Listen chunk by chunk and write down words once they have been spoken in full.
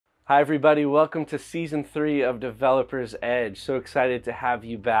Hi everybody, welcome to Season 3 of Developer's Edge. So excited to have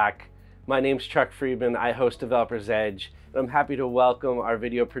you back. My name's Chuck Friedman, I host Developer's Edge, and I'm happy to welcome our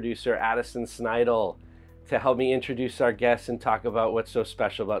video producer Addison Snidel to help me introduce our guests and talk about what's so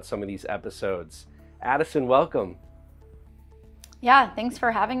special about some of these episodes. Addison, welcome. Yeah, thanks for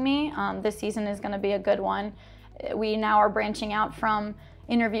having me. This season is going to be a good one. We now are branching out from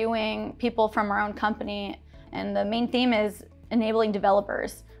interviewing people from our own company, and the main theme is enabling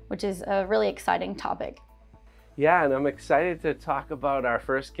developers, which is a really exciting topic. Yeah, and I'm excited to talk about our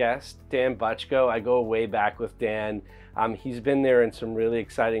first guest, Dan Butchko. I go way back with Dan. He's been there in some really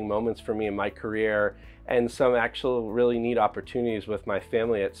exciting moments for me in my career and some actual really neat opportunities with my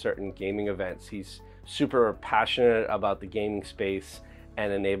family at certain gaming events. He's super passionate about the gaming space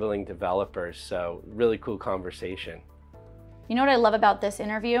and enabling developers, so really cool conversation. You know what I love about this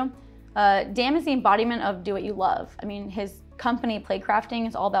interview? Dan is the embodiment of do what you love. I mean, his company, Playcrafting,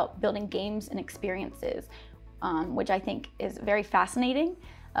 is all about building games and experiences, which I think is very fascinating.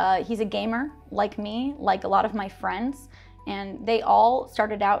 He's a gamer like me, like a lot of my friends, and they all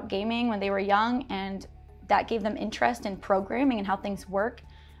started out gaming when they were young, and that gave them interest in programming and how things work.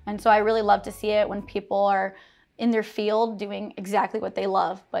 And so I really love to see it when people are in their field doing exactly what they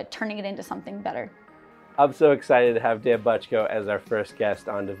love, but turning it into something better. I'm so excited to have Dan Butchko as our first guest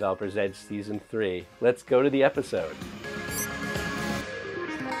on Developer's Edge Season 3. Let's go to the episode.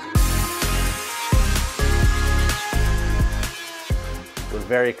 We're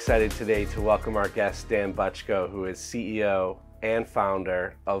very excited today to welcome our guest, Dan Butchko, who is CEO and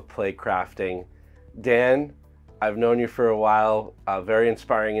founder of Playcrafting. Dan, I've known you for a while, a very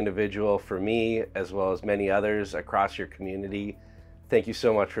inspiring individual for me, as well as many others across your community. Thank you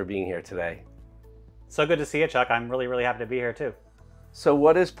so much for being here today. So good to see you, Chuck. I'm really happy to be here too. So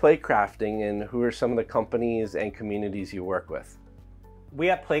what is Playcrafting, and who are some of the companies and communities you work with? We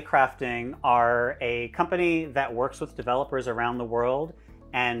at Playcrafting are a company that works with developers around the world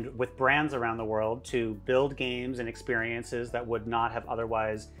and with brands around the world to build games and experiences that would not have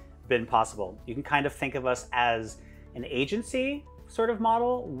otherwise been possible. You can kind of think of us as an agency sort of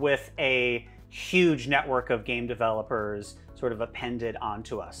model with a huge network of game developers sort of appended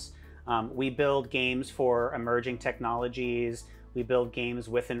onto us. We build games for emerging technologies. We build games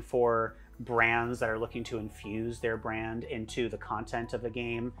with and for brands that are looking to infuse their brand into the content of a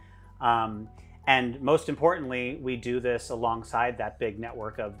game. And most importantly, we do this alongside that big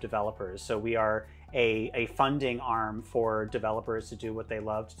network of developers. So we are a funding arm for developers to do what they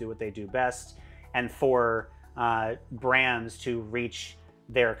love, to do what they do best, and for brands to reach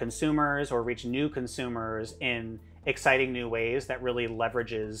their consumers or reach new consumers in exciting new ways that really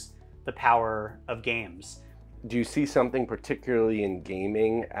leverages the power of games. Do you see something particularly in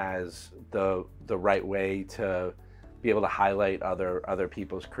gaming as the right way to be able to highlight other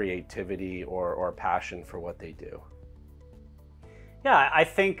people's creativity or passion for what they do? Yeah, I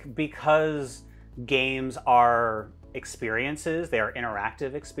think because games are experiences, they are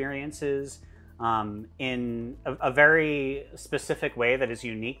interactive experiences in a very specific way that is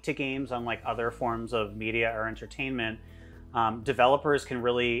unique to games, unlike other forms of media or entertainment. Developers can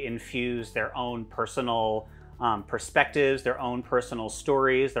really infuse their own personal perspectives, their own personal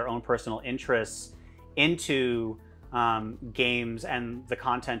stories, their own personal interests into games and the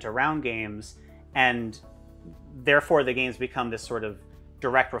content around games, and therefore the games become this sort of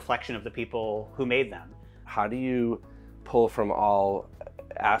direct reflection of the people who made them. How do you pull from all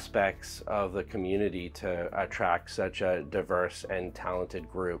aspects of the community to attract such a diverse and talented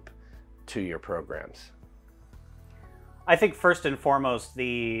group to your programs? I think first and foremost,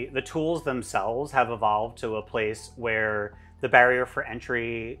 the tools themselves have evolved to a place where the barrier for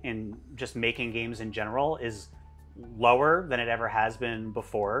entry in just making games in general is lower than it ever has been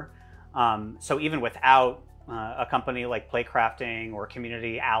before. So even without a company like Playcrafting or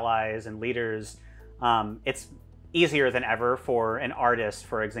community allies and leaders, it's easier than ever for an artist,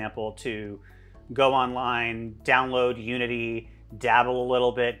 for example, to go online, download Unity, dabble a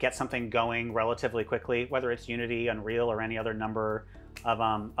little bit, get something going relatively quickly, whether it's Unity, Unreal, or any other number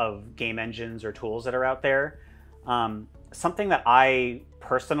of game engines or tools that are out there. Something that I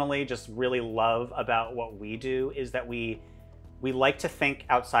personally just really love about what we do is that we like to think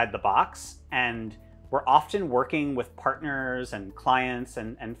outside the box, and we're often working with partners and clients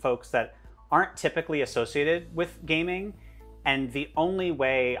and folks that aren't typically associated with gaming. And the only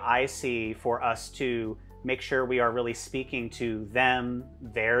way I see for us to make sure we are really speaking to them,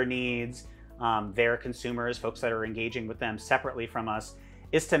 their needs, their consumers, folks that are engaging with them separately from us,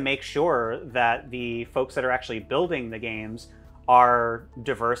 is to make sure that the folks that are actually building the games are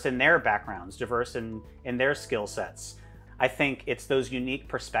diverse in their backgrounds, diverse in their skill sets. I think it's those unique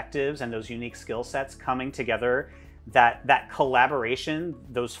perspectives and those unique skill sets coming together, that collaboration,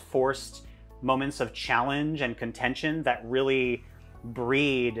 those forced moments of challenge and contention that really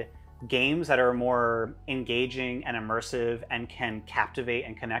breed games that are more engaging and immersive and can captivate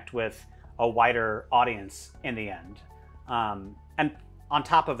and connect with a wider audience in the end. And on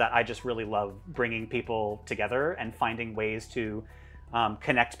top of that, I just really love bringing people together and finding ways to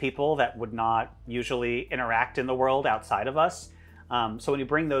connect people that would not usually interact in the world outside of us. So when you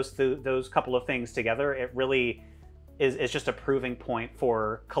bring those couple of things together, it really is just a proving point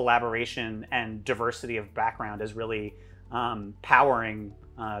for collaboration, and diversity of background is really powering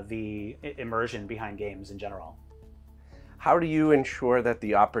the immersion behind games in general. How do you ensure that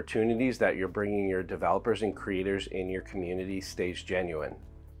the opportunities that you're bringing your developers and creators in your community stays genuine?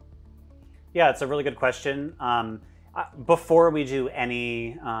 Yeah, it's a really good question. Before we do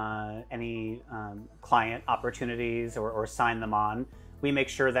any client opportunities or sign them on, we make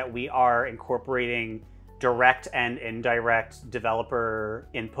sure that we are incorporating direct and indirect developer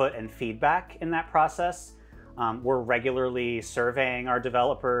input and feedback in that process. We're regularly surveying our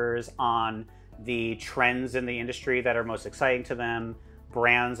developers on the trends in the industry that are most exciting to them,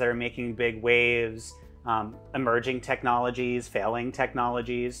 brands that are making big waves, emerging technologies, failing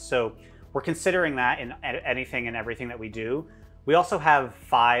technologies. So we're considering that in anything and everything that we do. We also have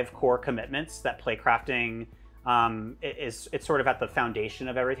 5 core commitments that Playcrafting it's sort of at the foundation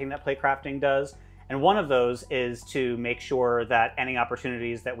of everything that Playcrafting does. And one of those is to make sure that any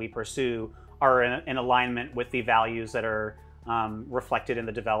opportunities that we pursue are in alignment with the values that are reflected in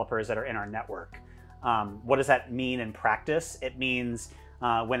the developers that are in our network. What does that mean in practice? It means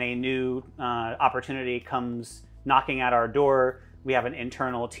when a new opportunity comes knocking at our door, we have an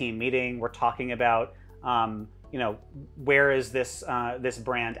internal team meeting. We're talking about, where is this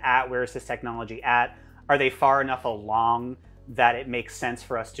brand at? Where is this technology at? Are they far enough along that it makes sense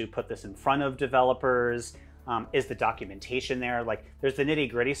for us to put this in front of developers? Is the documentation there? Like, there's the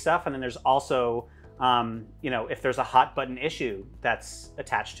nitty-gritty stuff, and then there's also, if there's a hot button issue that's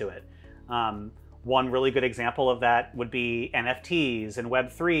attached to it. One really good example of that would be NFTs and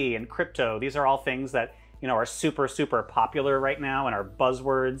Web3 and crypto. These are all things that are super, super popular right now and are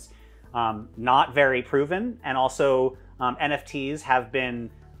buzzwords, not very proven. And also NFTs have been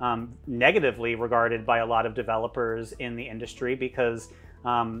negatively regarded by a lot of developers in the industry because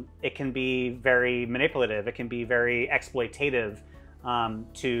it can be very manipulative. It can be very exploitative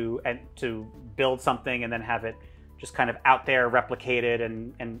to build something and then have it just kind of out there replicated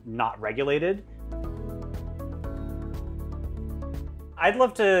and not regulated. I'd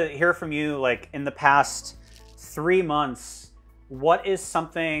love to hear from you, like, in the past 3 months, what is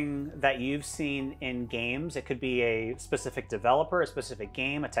something that you've seen in games? It could be a specific developer, a specific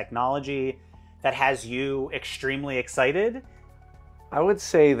game, a technology that has you extremely excited. I would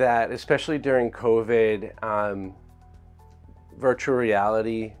say that, especially during COVID, virtual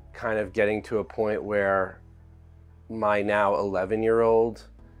reality kind of getting to a point where my now 11-year-old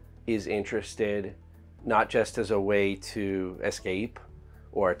is interested, not just as a way to escape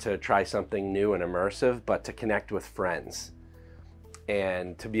or to try something new and immersive, but to connect with friends.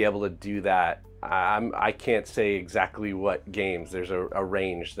 And to be able to do that, I can't say exactly what games. There's a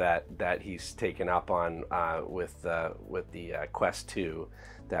range that he's taken up on with the Quest 2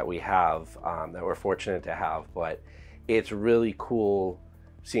 that we have, that we're fortunate to have. But it's really cool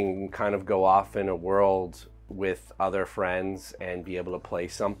seeing him kind of go off in a world with other friends and be able to play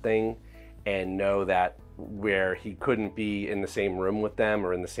something and know that where he couldn't be in the same room with them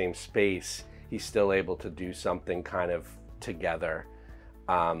or in the same space, he's still able to do something kind of together.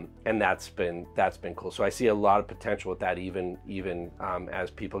 And that's been cool. So I see a lot of potential with that, even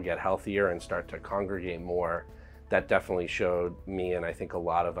as people get healthier and start to congregate more. That definitely showed me, and I think a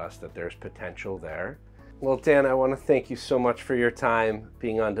lot of us, that there's potential there. Well, Dan, I want to thank you so much for your time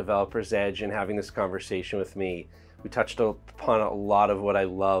being on Developer's Edge and having this conversation with me. We touched upon a lot of what I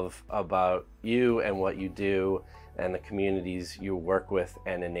love about you and what you do and the communities you work with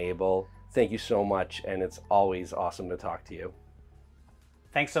and enable. Thank you so much, and it's always awesome to talk to you.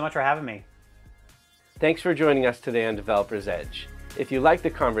 Thanks so much for having me. Thanks for joining us today on Developer's Edge. If you liked the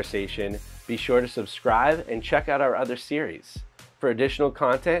conversation, be sure to subscribe and check out our other series. For additional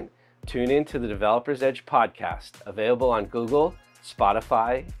content, tune in to the Developer's Edge podcast, available on Google,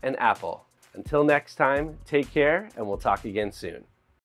 Spotify, and Apple. Until next time, take care, and we'll talk again soon.